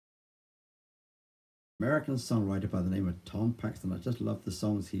American songwriter by the name of Tom Paxton. I just love the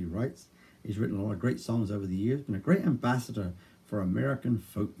songs he writes. He's written a lot of great songs over the years, been a great ambassador for American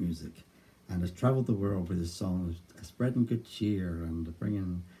folk music, and has traveled the world with his songs, spreading good cheer and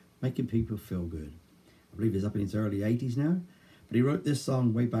making people feel good. I believe he's up in his early 80s now, but he wrote this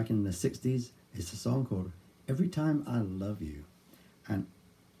song way back in the 60s. It's a song called Every Time I Love You. And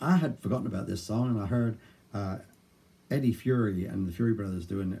I had forgotten about this song, and I heard Eddie Fury and the Fury Brothers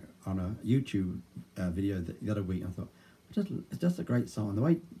doing it on a YouTube video the other week. I thought, it's just a great song. The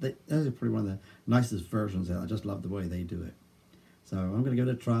way those are probably one of the nicest versions out. I just love the way they do it. So I'm going to give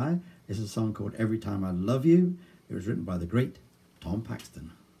it a try. It's a song called Every Time I Love You. It was written by the great Tom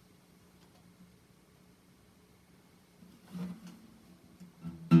Paxton.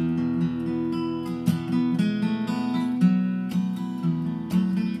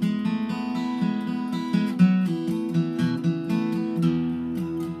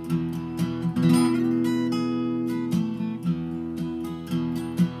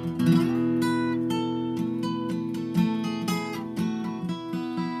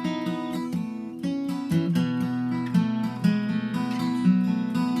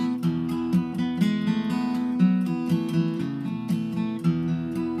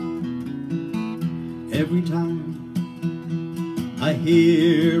 Every time I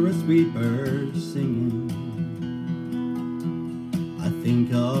hear a sweet bird singing, I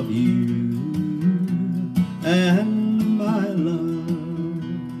think of you and my love.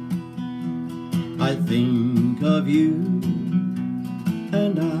 I think of you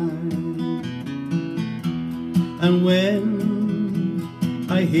and and when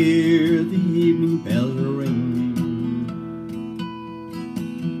I hear the evening bells ring,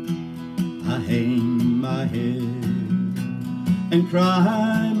 I hang my head and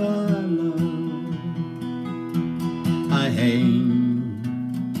cry, my love. I hang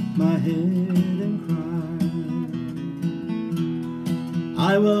my head and cry.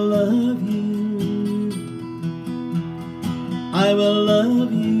 I will love you, I will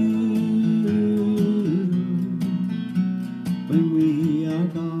love you when we are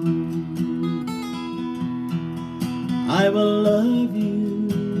gone. I will love you,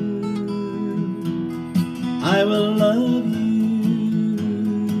 I will love you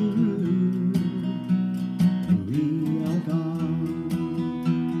when we are gone.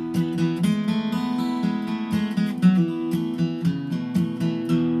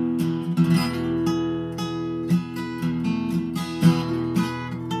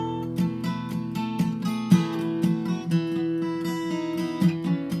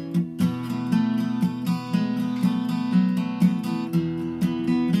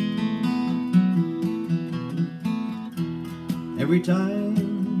 Every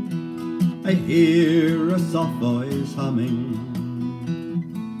time I hear a soft voice humming,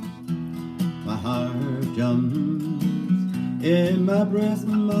 my heart jumps in my breast,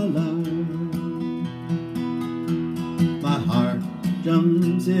 my love. My heart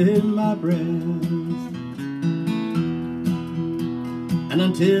jumps in my breast, and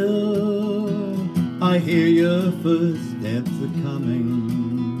until I hear your footsteps a-coming,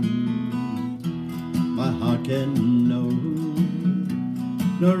 my heart can know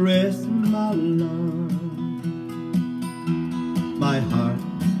no rest, my love. My heart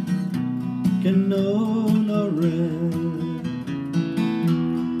can know no rest.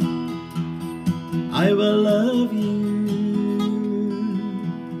 I will love you,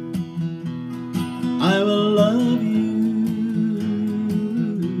 I will love you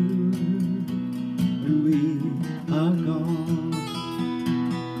when we are gone.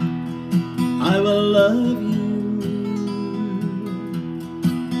 I will love you,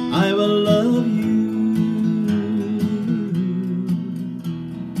 I will love you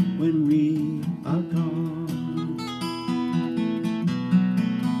when we are gone.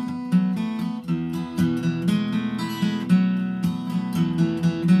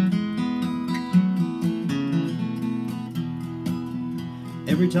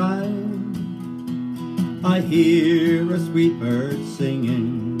 Every time I hear a sweet bird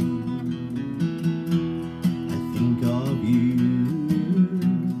singing, I think of you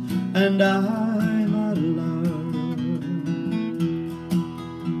and my love.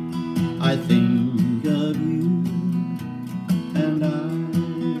 I think of you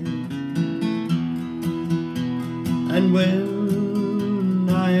and when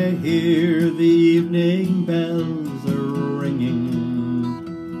I hear the evening bells ringing,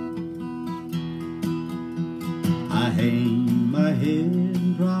 I hang my head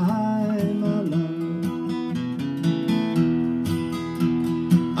and cry, my love.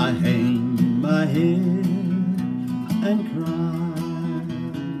 I hang my head and cry.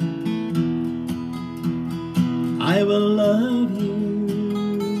 I will love you.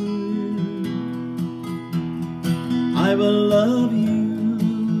 I will love you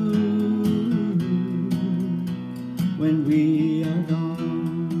when we are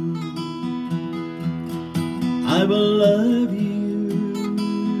gone. I will love you.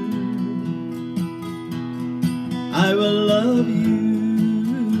 I will love you